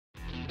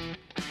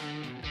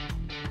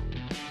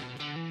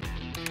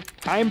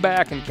I'm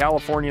back in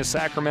California's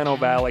Sacramento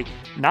Valley,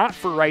 not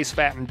for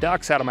rice-fattened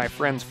ducks out of my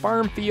friend's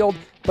farm field,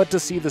 but to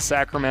see the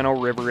Sacramento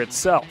River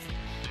itself.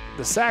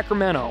 The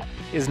Sacramento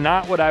is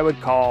not what I would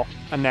call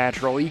a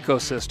natural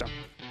ecosystem.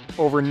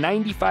 Over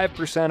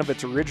 95% of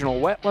its original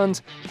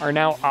wetlands are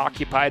now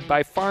occupied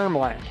by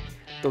farmland.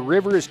 The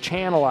river is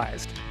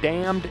channelized,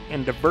 dammed,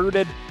 and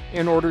diverted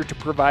in order to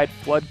provide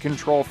flood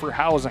control for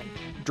housing,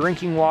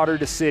 drinking water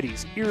to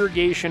cities,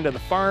 irrigation to the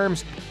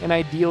farms, and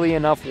ideally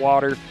enough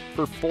water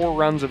for 4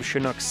 runs of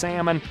Chinook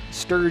salmon,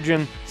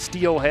 sturgeon,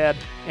 steelhead,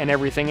 and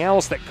everything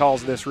else that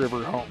calls this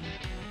river home.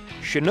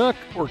 Chinook,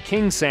 or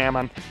king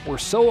salmon, were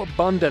so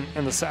abundant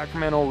in the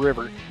Sacramento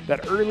River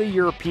that early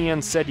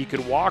Europeans said you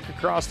could walk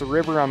across the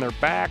river on their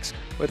backs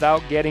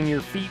without getting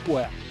your feet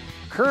wet.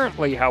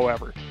 Currently,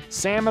 however,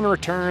 salmon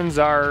returns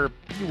are,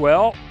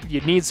 well,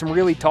 you'd need some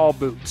really tall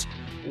boots.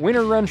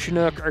 Winter run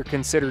Chinook are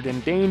considered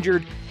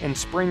endangered and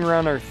spring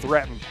run are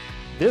threatened.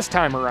 This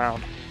time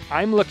around,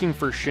 I'm looking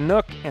for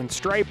Chinook and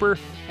striper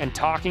and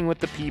talking with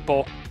the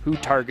people who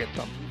target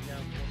them.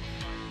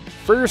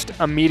 First,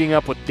 I'm meeting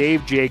up with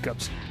Dave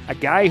Jacobs, a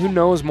guy who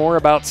knows more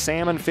about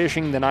salmon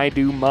fishing than I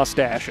do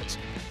mustaches.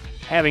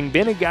 Having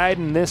been a guide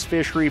in this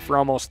fishery for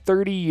almost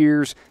 30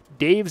 years,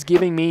 Dave's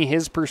giving me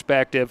his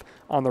perspective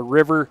on the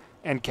river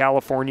and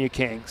California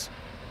kings.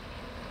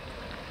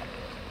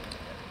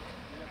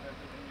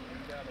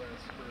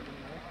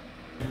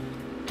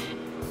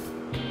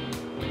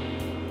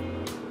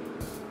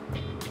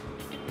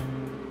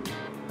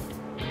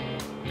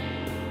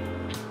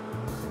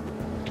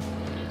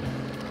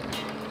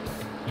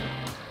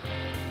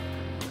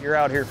 You're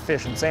out here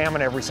fishing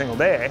salmon every single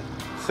day.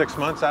 6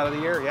 months out of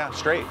the year, yeah,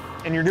 straight.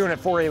 And you're doing it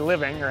for a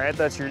living, right?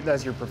 That's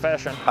your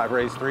profession. I've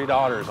raised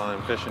 $3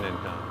 on fishing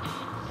income.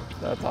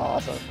 That's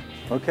awesome.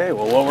 Okay,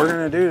 well, what we're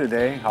gonna do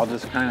today, I'll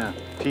just kind of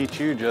teach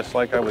you just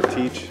like I would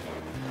teach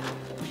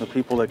the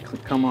people that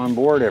come on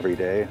board every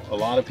day. A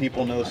lot of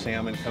people know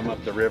salmon come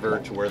up the river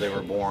to where they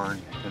were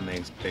born and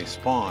they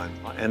spawn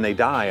and they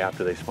die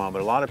after they spawn,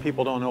 but a lot of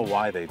people don't know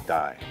why they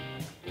die.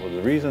 Well,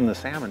 the reason the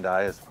salmon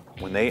die is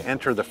when they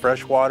enter the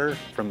fresh water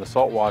from the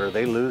salt water,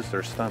 they lose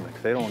their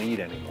stomachs. They don't eat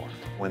anymore.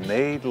 When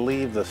they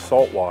leave the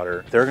salt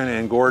water, they're going to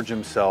engorge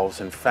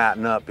themselves and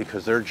fatten up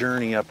because their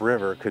journey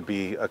upriver could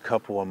be a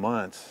couple of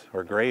months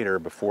or greater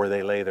before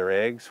they lay their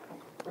eggs.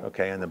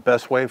 Okay, and the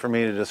best way for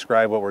me to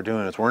describe what we're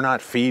doing is we're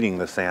not feeding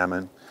the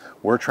salmon.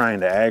 We're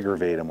trying to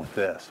aggravate them with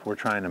this. We're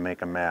trying to make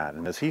them mad.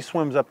 And as he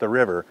swims up the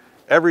river,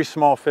 every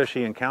small fish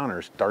he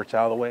encounters darts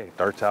out of the way,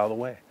 darts out of the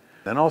way.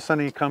 Then all of a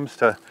sudden he comes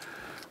to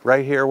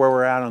right here where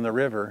we're at on the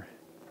river,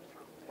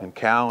 and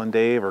Cal and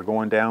Dave are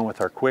going down with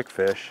our quick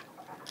fish.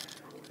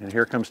 And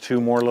here comes 2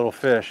 more little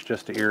fish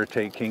just to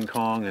irritate King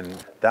Kong.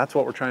 And that's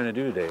what we're trying to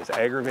do today, is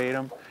aggravate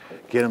them,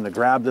 get them to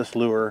grab this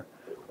lure,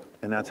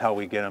 and that's how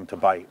we get them to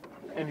bite.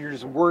 And you're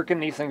just working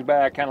these things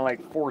back, kind of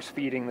like force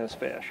feeding this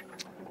fish.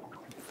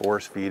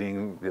 Force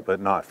feeding,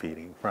 but not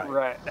feeding, right.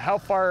 Right. How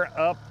far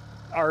up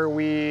are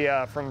we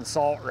from the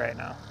salt right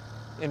now?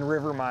 In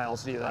river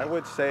miles, do you think? I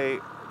would say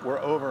we're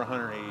over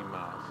 180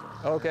 miles.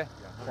 Okay,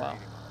 wow.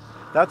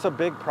 That's a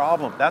big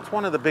problem. That's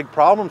one of the big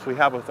problems we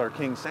have with our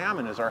king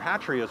salmon is our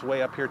hatchery is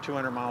way up here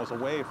 200 miles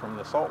away from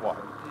the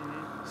saltwater.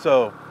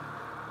 So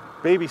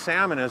baby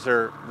salmon, as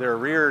they're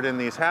reared in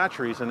these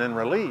hatcheries and then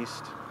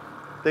released,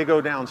 they go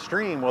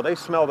downstream. Well, they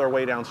smell their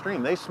way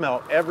downstream. They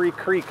smell every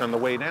creek on the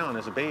way down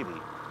as a baby.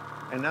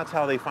 And that's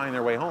how they find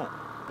their way home.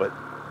 But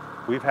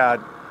we've had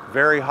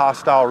very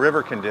hostile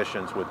river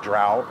conditions with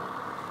drought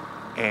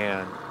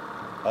and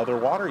other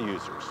water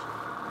users.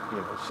 You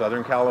know,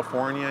 Southern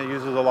California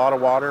uses a lot of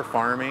water,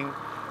 farming,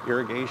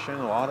 irrigation,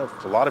 a lot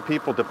of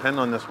people depend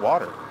on this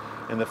water.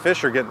 And the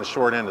fish are getting the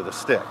short end of the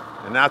stick.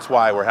 And that's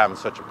why we're having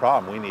such a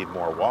problem. We need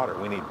more water.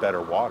 We need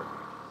better water.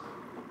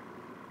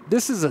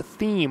 This is a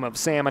theme of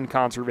salmon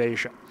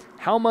conservation.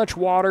 How much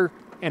water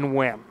and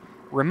when.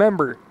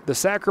 Remember, the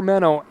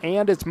Sacramento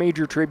and its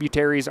major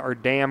tributaries are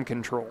dam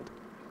controlled.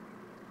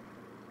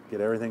 Get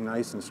everything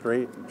nice and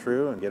straight and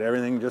true and get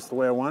everything just the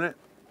way I want it.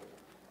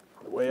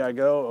 Away I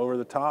go over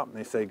the top, and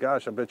they say,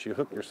 gosh, I bet you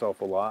hook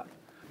yourself a lot.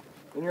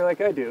 And you're like,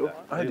 I do.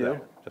 I do.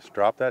 Just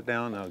drop that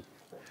down. Now,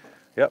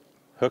 yep,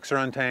 hooks are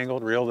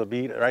untangled, reel the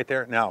bead right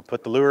there. Now,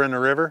 put the lure in the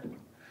river,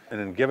 and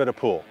then give it a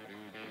pull.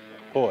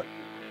 Pull it.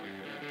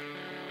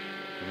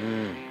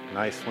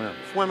 Nice swim.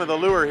 Swim of the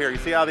lure here. You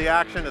see how the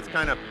action, it's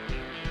kind of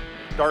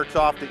darts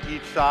off to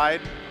each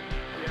side?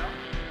 Yeah.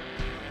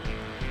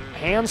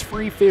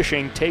 Hands-free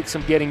fishing takes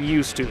some getting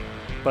used to,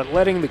 but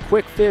letting the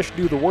quick fish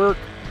do the work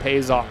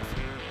pays off.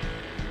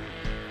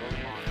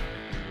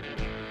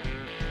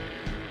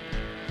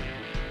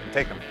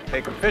 Take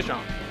them, fish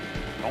on.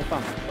 Don't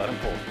thump them, let them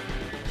pull.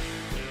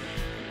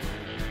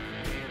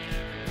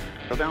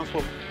 Go down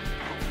slow.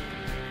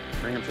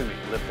 Bring them to me,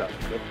 lift up,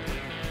 good.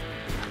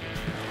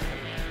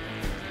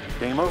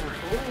 Game over.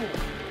 Ooh,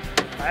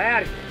 I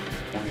had it.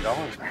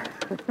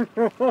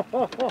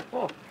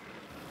 $20.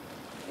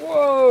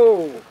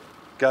 Whoa!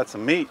 Got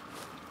some meat.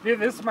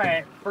 Dude, this is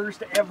my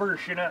first ever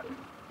Chinook.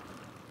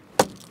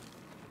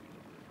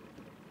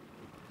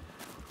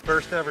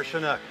 First ever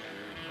Chinook.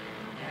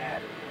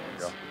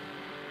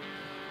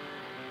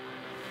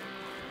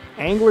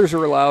 Anglers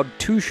are allowed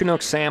 2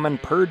 Chinook salmon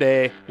per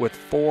day with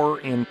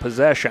 4 in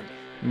possession,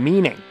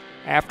 meaning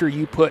after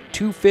you put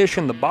 2 fish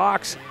in the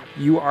box,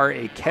 you are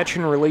a catch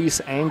and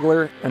release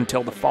angler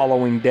until the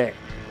following day.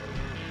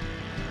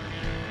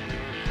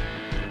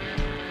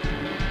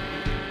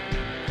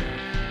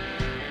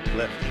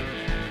 Lift.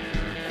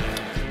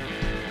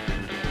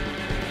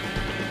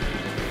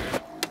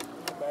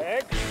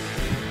 Back.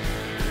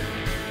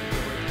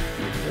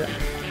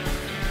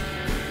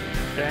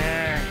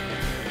 Back.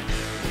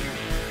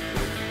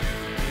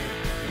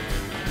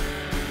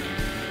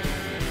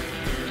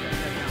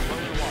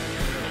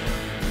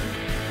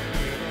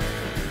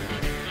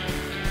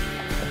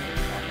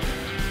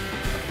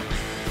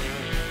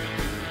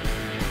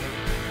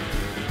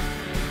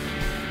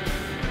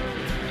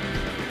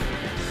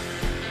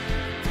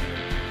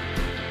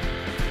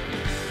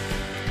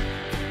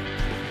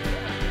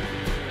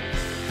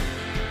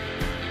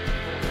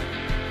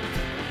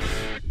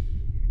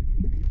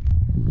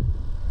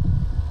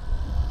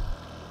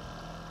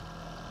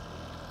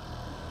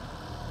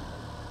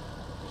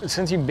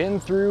 Since you've been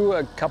through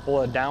a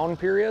couple of down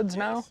periods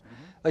now,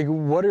 like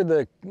what are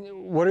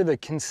the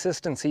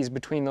consistencies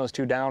between those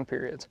 2 down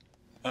periods?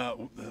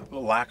 The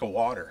lack of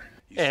water.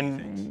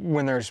 And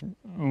when there's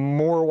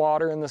more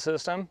water in the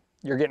system,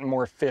 you're getting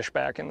more fish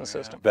back in the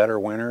system. Better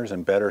winters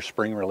and better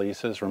spring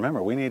releases.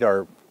 Remember, we need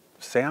our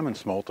salmon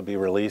smolt to be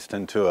released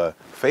into a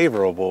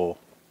favorable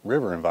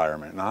river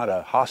environment, not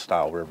a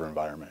hostile river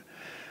environment.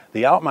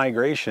 The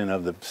outmigration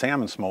of the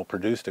salmon smolt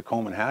produced at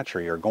Coleman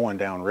Hatchery are going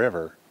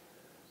downriver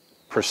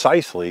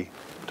precisely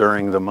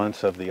during the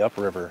months of the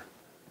upriver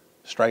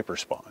striper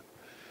spawn.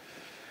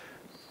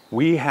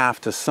 We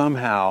have to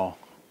somehow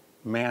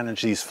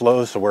manage these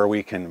flows to where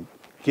we can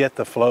get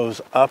the flows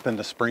up in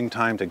the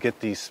springtime to get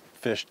these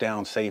fish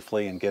down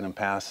safely and get them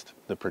past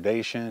the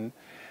predation.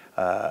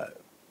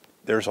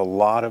 There's a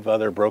lot of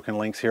other broken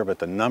links here, but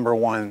the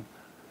 #1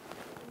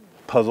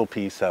 puzzle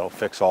piece that'll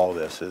fix all of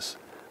this is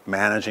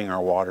managing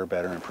our water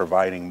better and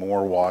providing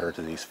more water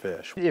to these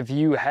fish. If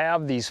you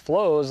have these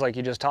flows, like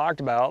you just talked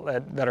about,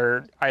 that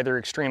are either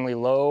extremely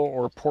low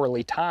or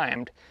poorly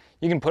timed,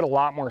 you can put a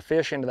lot more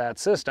fish into that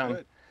system.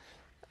 Good.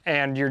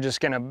 And you're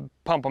just gonna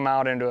pump them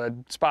out into a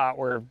spot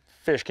where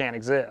fish can't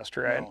exist,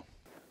 right? No.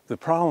 The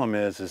problem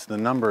is the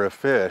number of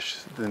fish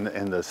and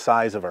the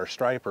size of our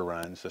striper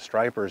runs. The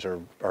stripers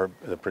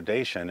the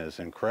predation is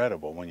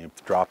incredible when you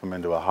drop them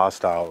into a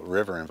hostile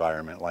river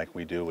environment like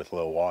we do with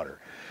low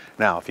water.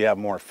 Now, if you have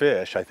more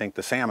fish, I think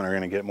the salmon are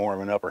going to get more of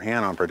an upper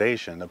hand on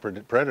predation. The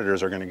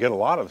predators are going to get a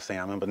lot of the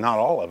salmon, but not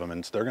all of them,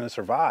 and they're going to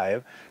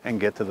survive and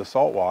get to the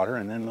salt water,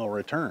 and then they'll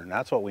return.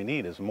 That's what we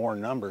need, is more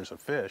numbers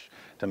of fish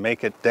to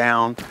make it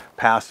down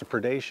past the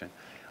predation.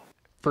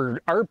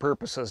 For our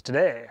purposes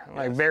today,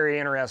 like very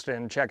interested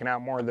in checking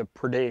out more of the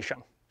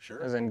predation.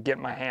 Sure. As in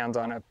getting my hands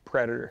on a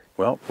predator.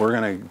 Well, we're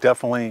going to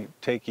definitely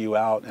take you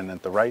out, and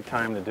at the right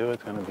time to do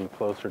it's going to be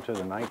closer to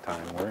the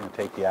nighttime. We're going to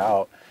take you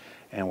out,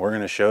 and we're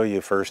going to show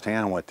you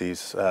firsthand what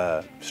these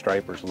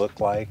stripers look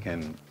like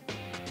and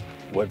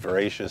what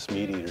voracious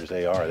meat eaters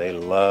they are. They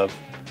love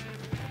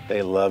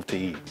to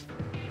eat.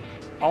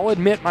 I'll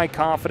admit my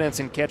confidence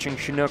in catching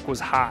Chinook was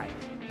high,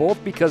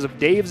 both because of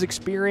Dave's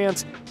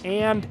experience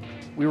and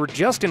we were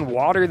just in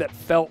water that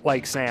felt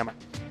like salmon.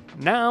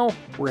 Now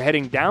we're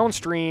heading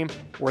downstream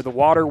where the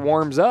water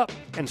warms up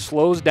and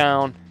slows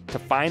down to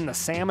find the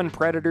salmon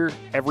predator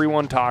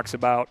everyone talks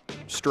about,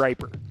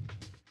 striper.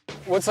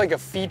 What's like a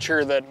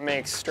feature that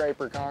makes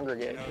striper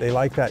congregate? They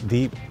like that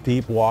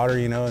deep water,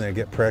 you know, and they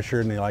get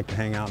pressured and they like to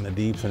hang out in the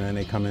deeps, and then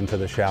they come into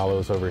the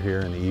shallows over here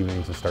in the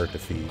evenings and start to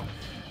feed.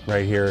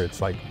 Right here, it's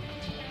like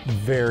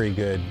very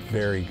good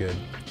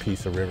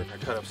piece of river. I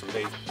cut up some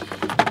bait.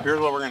 Here's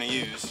what we're going to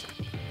use.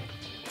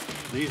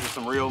 These are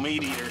some real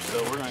meat eaters,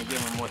 so we're going to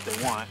give them what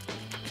they want.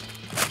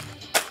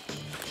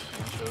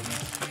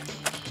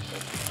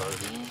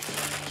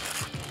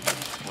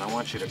 And I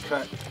want you to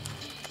cut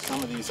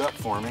some of these up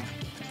for me.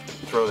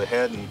 Throw the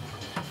head and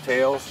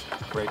tails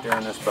right there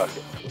in this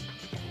bucket.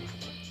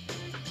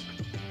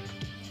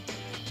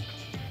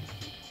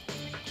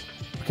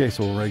 Okay,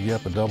 so we'll rig you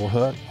up a double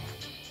hook.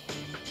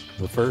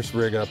 The first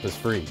rig up is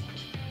free.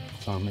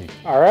 It's on me.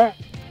 All right.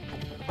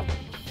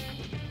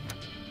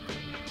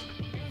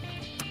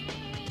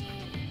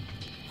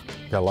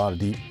 Got a lot of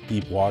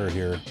deep water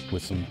here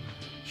with some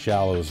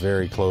shallows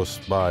very close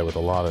by with a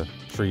lot of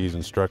trees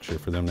and structure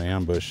for them to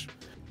ambush.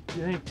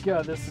 You think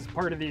this is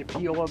part of the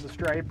appeal of the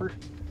striper?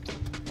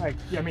 Like,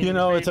 I mean, you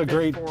know, it's a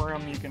great for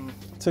 'em, you can...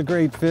 It's a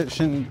great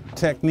fishing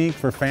technique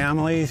for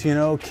families, you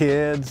know,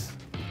 kids.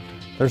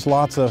 There's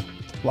lots of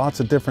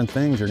different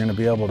things you're going to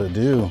be able to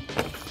do.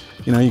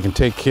 You know, you can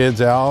take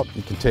kids out,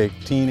 you can take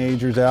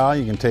teenagers out,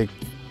 you can take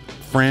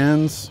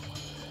friends.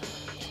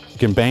 You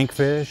can bank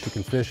fish, you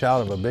can fish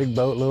out of a big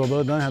boat, little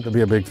boat. It doesn't have to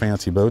be a big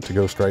fancy boat to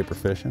go striper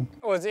fishing.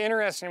 Well, it's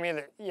interesting to me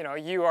that, you know,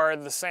 you are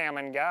the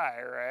salmon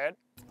guy, right?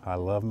 I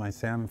love my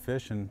salmon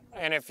fishing.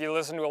 And if you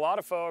listen to a lot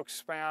of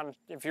folks, man,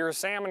 if you're a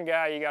salmon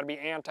guy, you got to be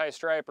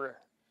anti-striper.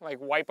 like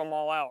wipe them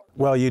all out.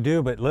 Well, you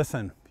do, but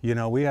listen, you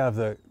know, we have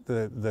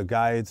the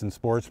Guides and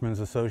Sportsmen's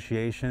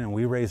Association, and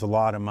we raise a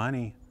lot of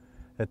money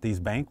at these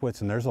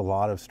banquets, and there's a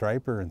lot of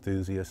striper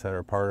enthusiasts that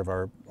are part of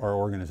our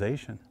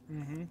organization.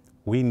 Mm-hmm.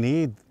 We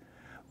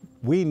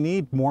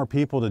need more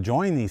people to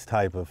join these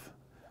type of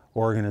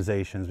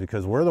organizations,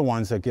 because we're the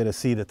ones that get a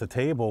seat at the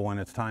table when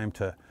it's time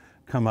to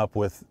come up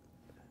with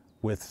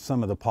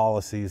some of the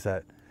policies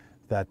that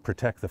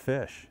protect the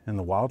fish and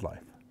the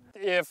wildlife.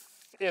 If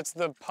it's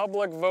the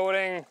public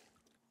voting,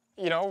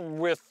 you know,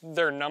 with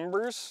their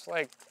numbers,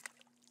 like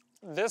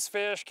this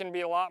fish can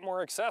be a lot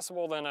more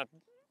accessible than a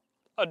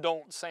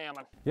adult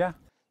salmon. Yeah.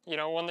 You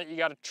know, one that you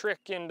got to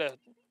trick into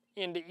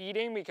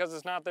eating because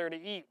it's not there to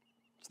eat.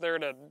 It's there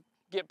to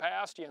get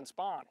past you and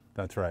spawn.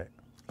 That's right.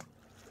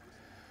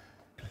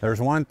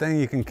 There's one thing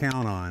you can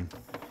count on,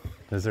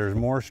 is there's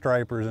more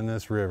stripers in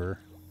this river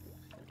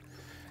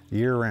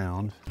year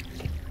round.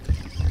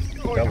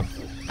 Oh, yeah.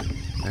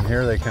 And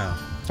here they come.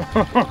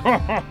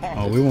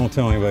 Oh, we won't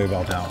tell anybody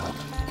about that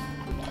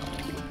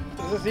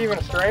one. Is this even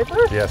a striper?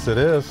 Yes, it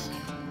is.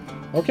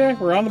 Okay,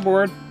 we're on the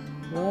board.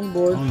 We're on the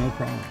board. Oh, no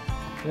problem.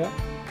 Yeah.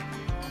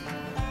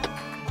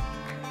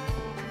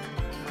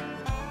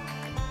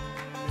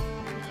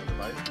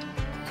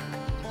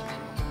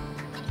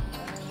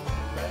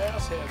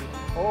 Bass heavy.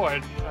 Oh,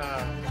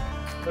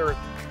 there were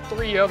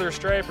 3 other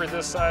stripers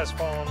this size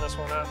following this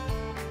one up.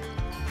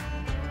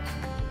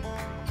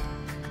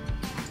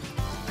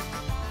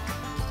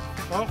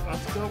 Oh,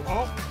 let's go.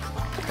 Oh.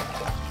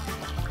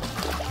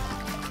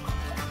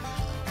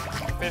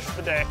 Fish of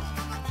the day.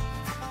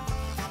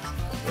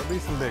 There'll be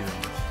some bigger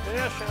ones.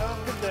 Fish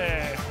of the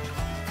day.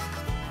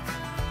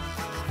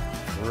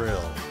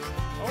 Real.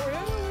 Oh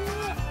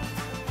yeah.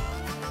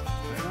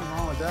 There's nothing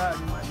wrong with that.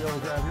 You might be able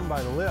to grab him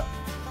by the lip.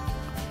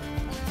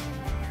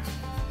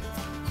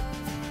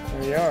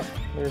 There you are.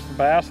 There's the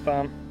bass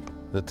thumb.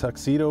 The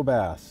tuxedo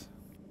bass.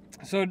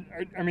 So,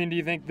 I mean, do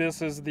you think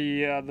this is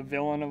the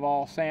villain of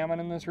all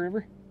salmon in this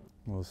river?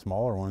 Well, the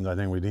smaller ones, I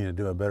think we need to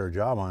do a better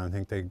job on. I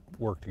think they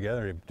work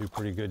together to do a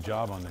pretty good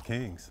job on the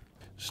kings.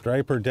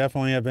 Striper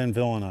definitely have been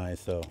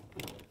villainized, though,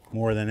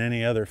 more than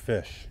any other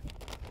fish.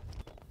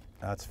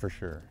 That's for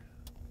sure.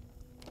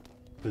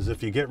 Because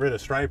if you get rid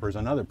of stripers,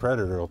 another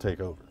predator will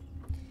take over.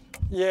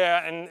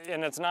 Yeah,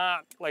 and it's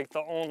not like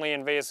the only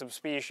invasive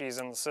species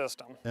in the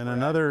system. And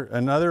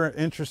another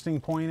interesting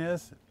point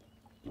is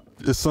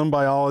some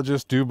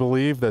biologists do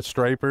believe that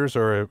stripers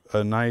are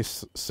a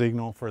nice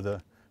signal for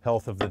the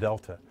health of the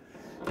delta.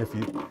 If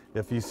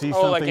you see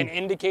something, like an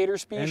indicator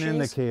species? An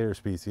indicator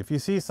species. If you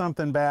see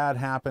something bad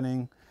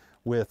happening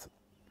with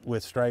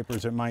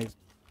stripers, it might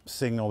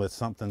signal that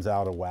something's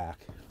out of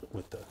whack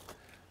with the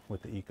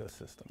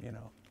ecosystem, you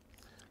know.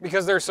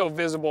 Because they're so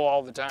visible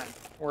all the time,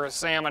 whereas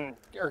salmon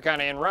are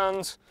kind of in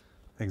runs.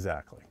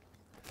 Exactly.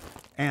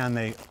 And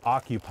they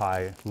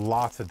occupy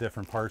lots of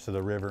different parts of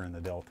the river and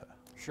the delta.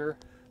 Sure.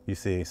 You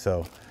see,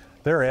 so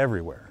they're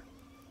everywhere.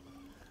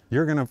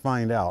 You're gonna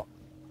find out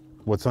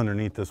what's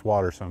underneath this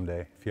water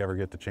someday if you ever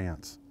get the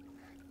chance.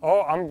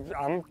 Oh,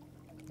 I'm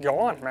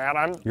going,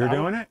 man. You're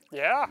doing it?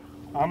 Yeah.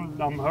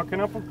 I'm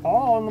hooking up with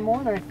Paul in the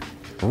morning.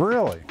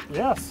 Really?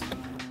 Yes.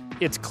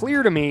 It's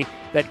clear to me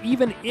that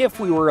even if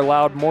we were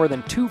allowed more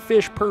than 2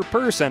 fish per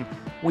person,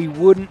 we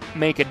wouldn't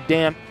make a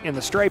dent in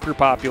the striper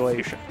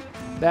population.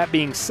 That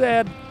being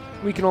said,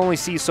 we can only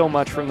see so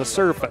much from the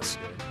surface.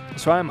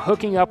 So I'm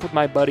hooking up with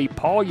my buddy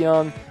Paul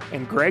Young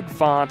and Greg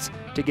Fonts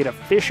to get a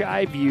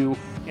fisheye view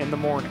in the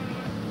morning.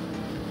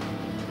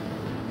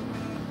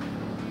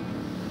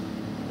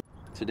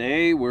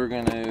 Today we're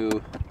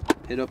gonna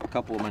hit up a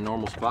couple of my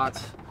normal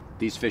spots.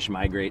 These fish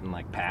migrate in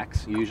like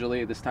packs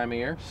usually this time of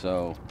year,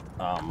 so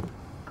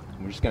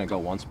we're just gonna go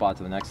one spot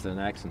to the next,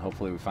 and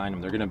hopefully we find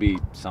them. They're gonna be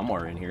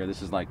somewhere in here.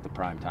 This is like the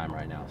prime time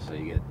right now, so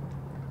you get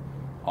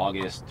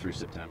August through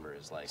September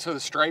is like. So the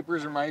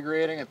stripers are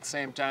migrating at the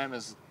same time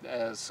as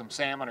some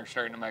salmon are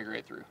starting to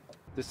migrate through.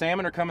 The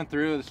salmon are coming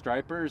through. The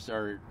stripers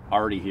are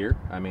already here.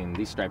 I mean,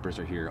 these stripers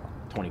are here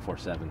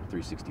 24/7,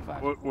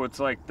 365. What's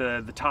like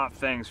the top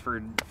things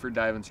for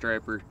diving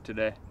striper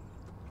today?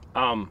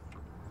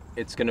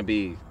 It's gonna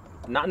be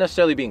not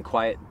necessarily being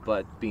quiet,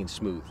 but being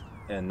smooth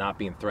and not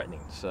being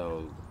threatening.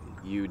 So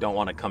you don't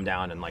want to come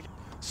down and like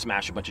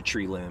smash a bunch of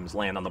tree limbs,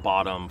 land on the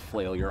bottom,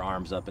 flail your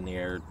arms up in the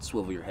air,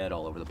 swivel your head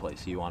all over the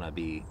place. You want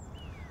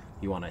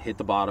to hit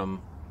the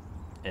bottom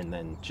and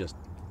then just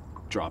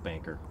drop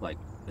anchor, like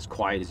as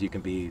quiet as you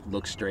can be,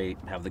 look straight,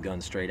 have the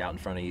gun straight out in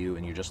front of you,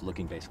 and you're just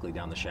looking basically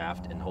down the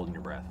shaft and holding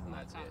your breath, and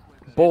that's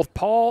it. Both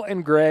Paul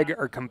and Greg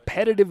are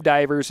competitive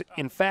divers.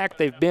 In fact,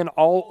 they've been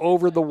all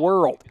over the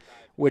world,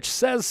 which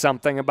says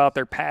something about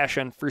their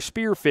passion for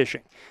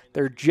spearfishing.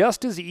 They're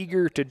just as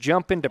eager to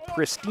jump into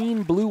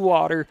pristine blue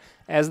water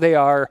as they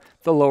are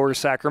the lower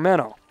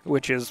Sacramento,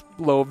 which is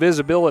low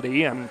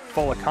visibility and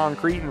full of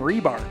concrete and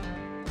rebar.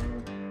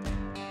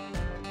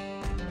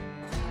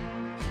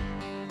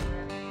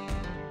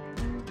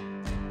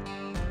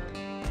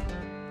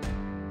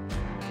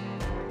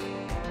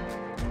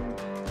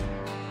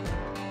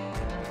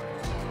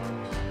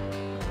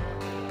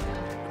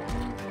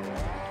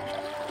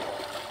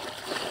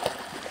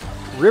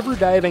 River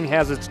diving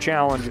has its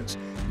challenges.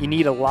 You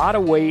need a lot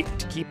of weight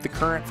to keep the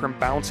current from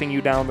bouncing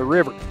you down the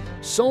river.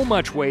 So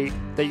much weight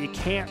that you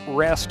can't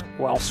rest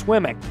while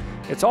swimming.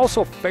 It's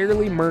also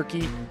fairly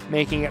murky,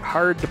 making it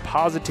hard to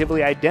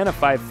positively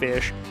identify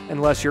fish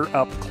unless you're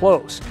up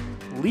close.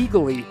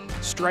 Legally,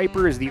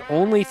 striper is the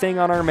only thing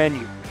on our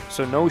menu,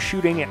 so no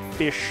shooting at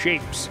fish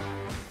shapes.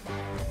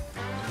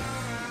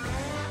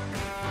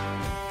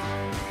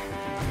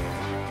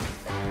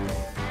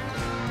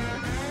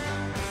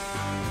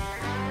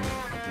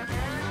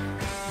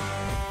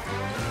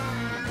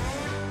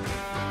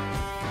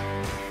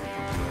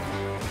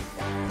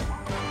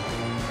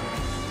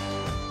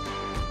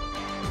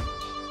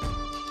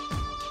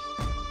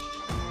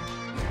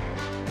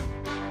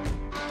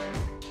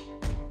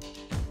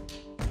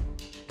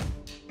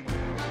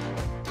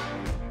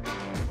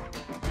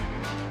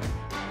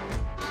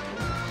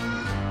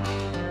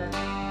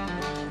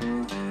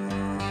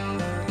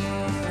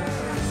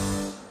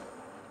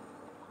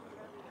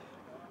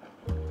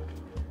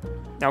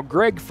 Now,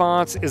 Greg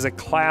Fonts is a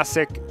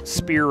classic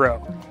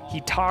Spiro. He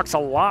talks a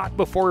lot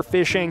before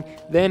fishing,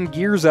 then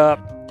gears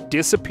up,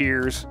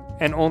 disappears,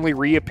 and only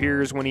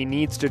reappears when he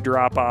needs to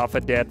drop off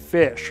a dead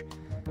fish.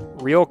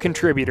 Real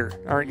contributor,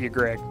 aren't you,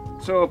 Greg?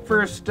 So,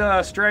 first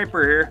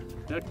striper here.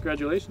 Yeah,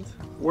 congratulations.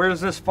 Where does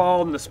this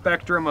fall in the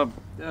spectrum of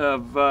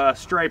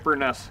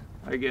striperness,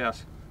 I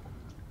guess?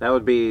 That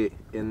would be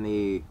in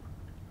the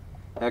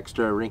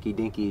extra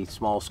rinky-dinky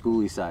small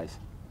schoolie size.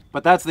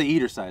 But that's the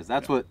eater size.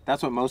 That's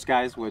what most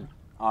guys would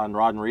on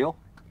rod and reel.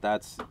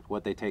 That's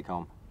what they take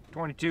home.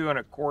 22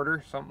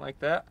 1/4, something like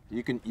that.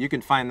 You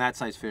can find that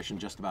size fish in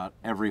just about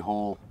every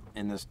hole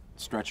in this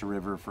stretch of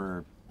river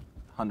for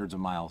hundreds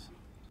of miles.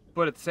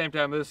 But at the same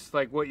time, this is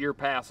like what you're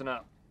passing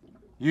up.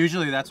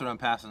 Usually that's what I'm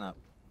passing up.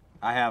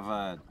 I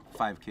have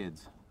 5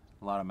 kids,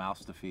 a lot of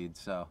mouths to feed,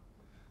 so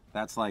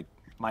that's like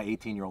my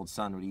 18-year-old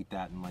son would eat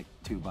that in like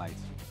 2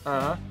 bites.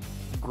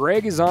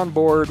 Greg is on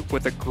board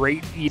with a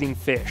great eating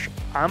fish.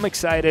 I'm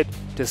excited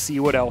to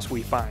see what else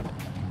we find.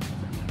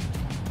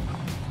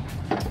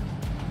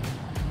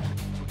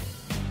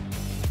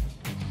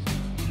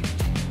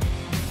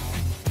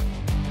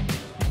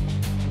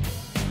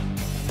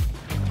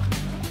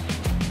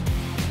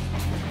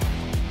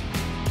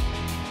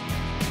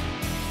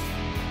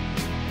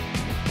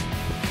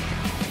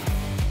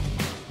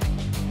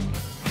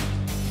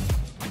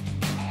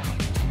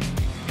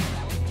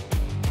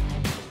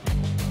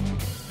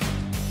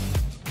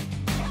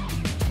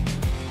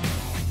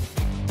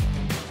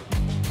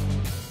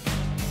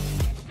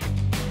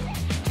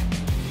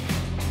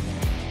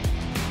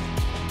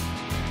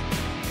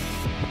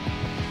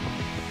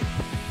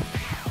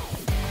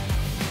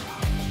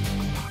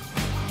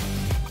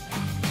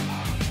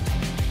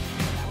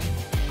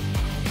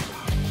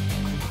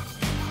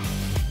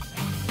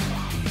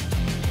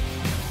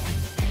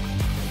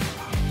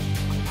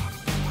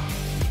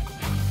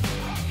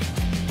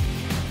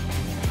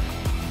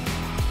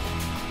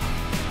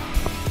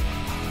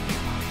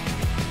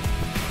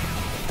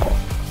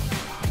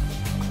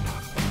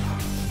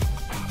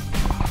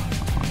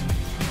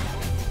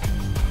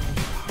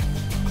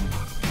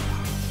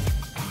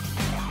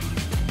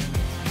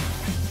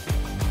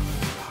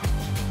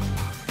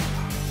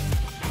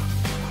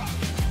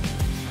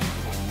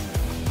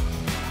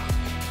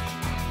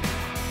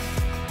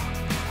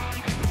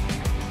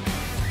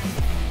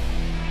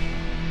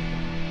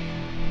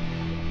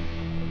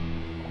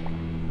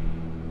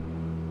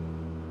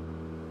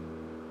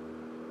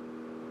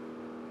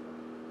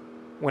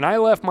 When I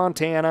left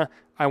Montana,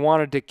 I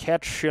wanted to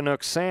catch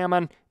Chinook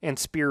salmon and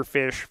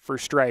spearfish for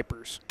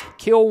stripers.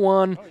 Kill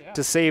one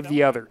to save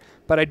the other,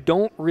 but I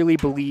don't really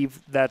believe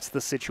that's the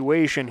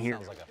situation here.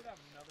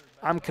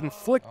 I'm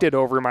conflicted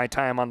over my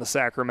time on the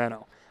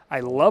Sacramento. I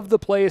love the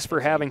place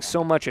for having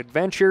so much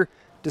adventure,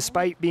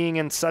 despite being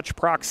in such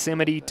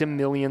proximity to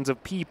millions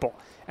of people.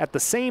 At the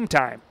same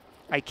time,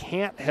 I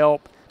can't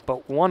help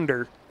but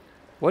wonder,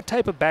 what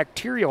type of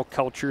bacterial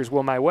cultures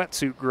will my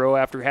wetsuit grow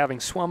after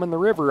having swum in the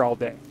river all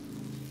day?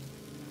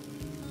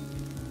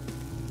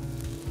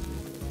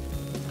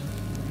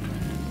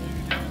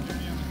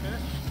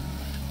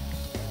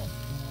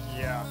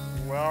 Yeah,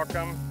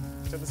 welcome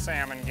to the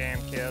salmon game,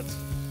 kids.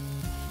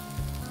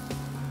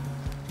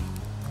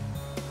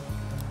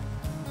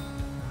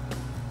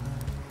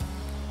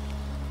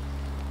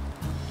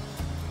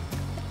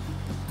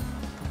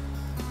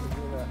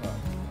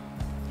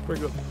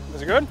 Pretty good.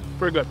 Is it good?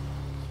 Pretty good.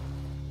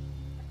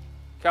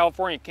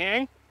 California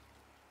king,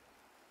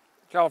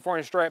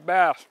 California striped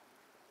bass.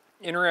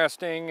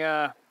 Interesting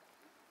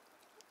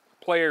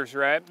players,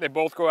 right? They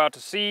both go out to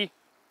sea.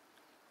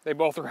 They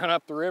both run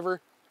up the river.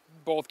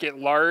 Both get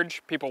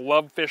large. People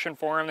love fishing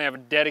for them. They have a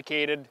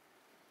dedicated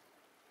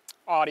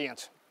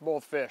audience,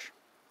 both fish.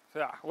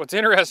 So, what's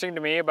interesting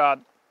to me about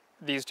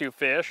these two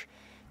fish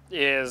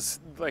is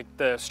like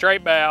the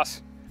striped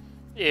bass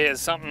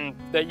is something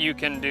that you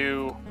can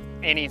do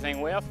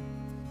anything with,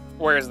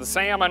 whereas the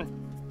salmon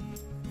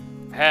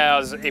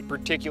has a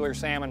particular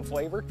salmon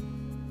flavor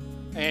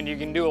and you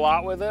can do a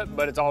lot with it,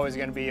 but it's always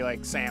going to be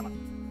like salmon.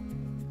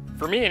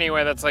 for me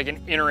anyway, that's like an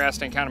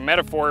interesting kind of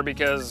metaphor,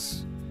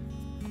 because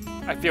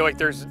I feel like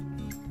there's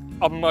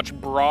a much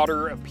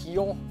broader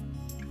appeal,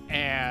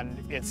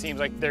 and it seems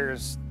like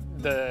there's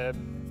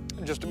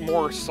just a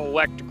more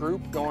select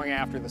group going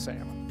after the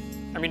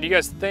salmon. I mean, do you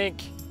guys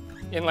think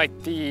in like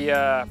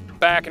the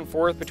back and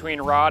forth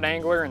between rod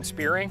angler and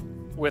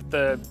spearing with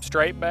the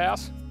striped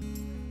bass,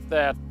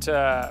 that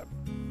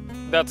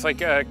that's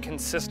like a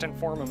consistent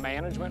form of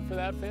management for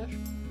that fish?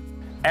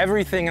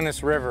 Everything in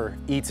this river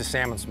eats a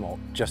salmon smolt,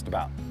 just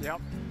about. Yep.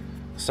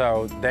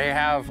 So they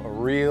have a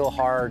real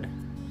hard,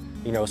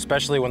 you know,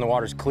 especially when the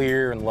water's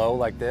clear and low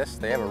like this,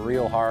 they have a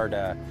real hard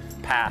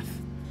path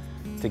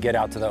to get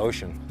out to the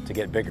ocean to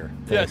get bigger.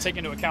 Yeah, take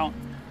into account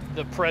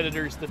the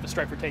predators that the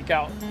striper take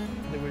out.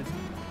 They would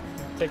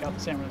take out the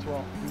salmon as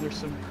well. There's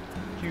some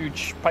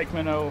huge pike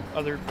minnow,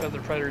 other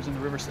predators in the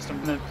river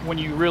system. And when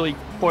you really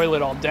boil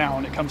it all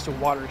down, it comes to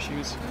water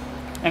issues.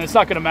 And it's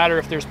not going to matter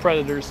if there's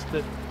predators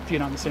that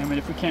feed on the salmon.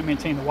 If we can't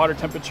maintain the water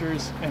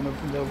temperatures and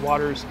the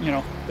waters, you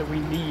know, that we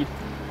need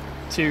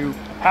to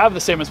have the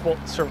salmon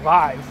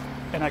survive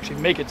and actually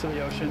make it to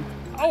the ocean.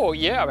 Oh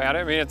yeah, man.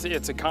 I mean,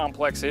 it's a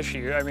complex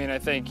issue. I mean, I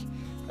think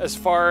as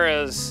far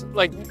as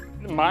like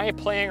my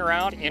playing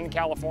around in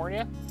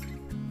California,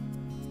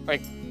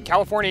 like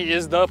California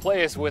is the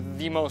place with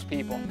the most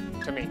people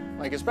to me.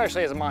 Like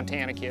especially as a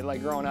Montana kid,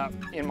 like growing up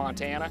in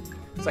Montana,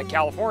 it's like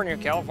California,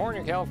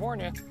 California,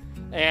 California.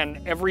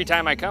 And every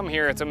time I come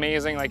here, it's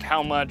amazing like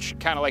how much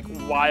kind of like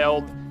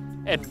wild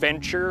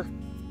adventure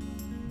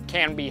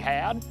can be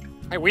had.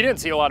 Like, we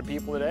didn't see a lot of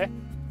people today.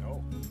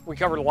 No. We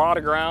covered a lot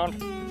of ground.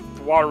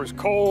 The water was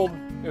cold,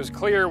 it was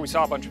clear, we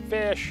saw a bunch of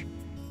fish.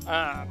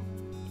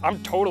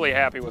 I'm totally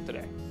happy with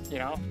today. You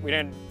know, we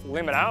didn't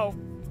limit out,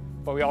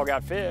 but we all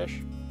got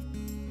fish.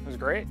 It was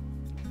great.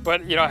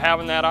 But you know,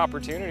 having that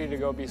opportunity to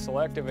go be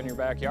selective in your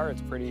backyard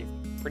is pretty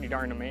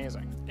darn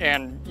amazing.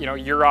 And you know,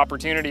 your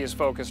opportunity is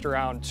focused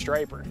around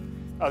striper.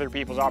 Other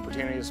people's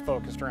opportunity is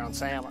focused around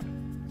salmon.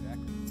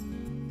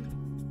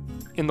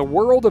 In the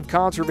world of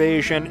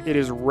conservation, it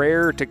is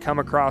rare to come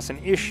across an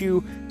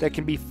issue that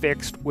can be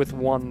fixed with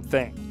one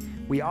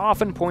thing. We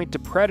often point to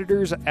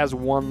predators as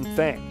one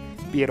thing,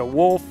 be it a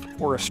wolf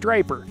or a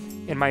striper.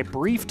 In my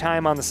brief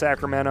time on the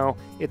Sacramento,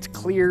 it's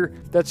clear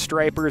that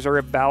stripers are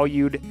a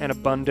valued and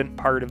abundant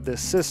part of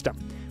this system.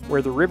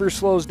 Where the river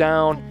slows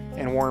down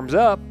and warms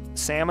up,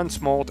 salmon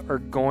smolt are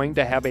going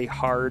to have a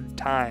hard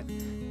time.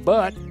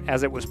 But,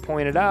 as it was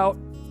pointed out,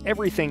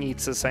 everything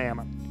eats the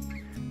salmon.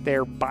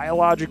 They're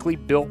biologically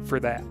built for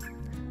that.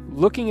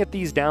 Looking at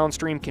these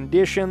downstream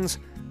conditions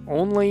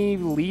only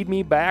lead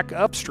me back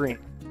upstream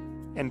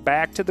and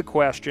back to the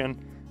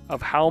question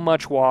of how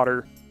much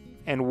water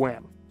and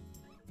when.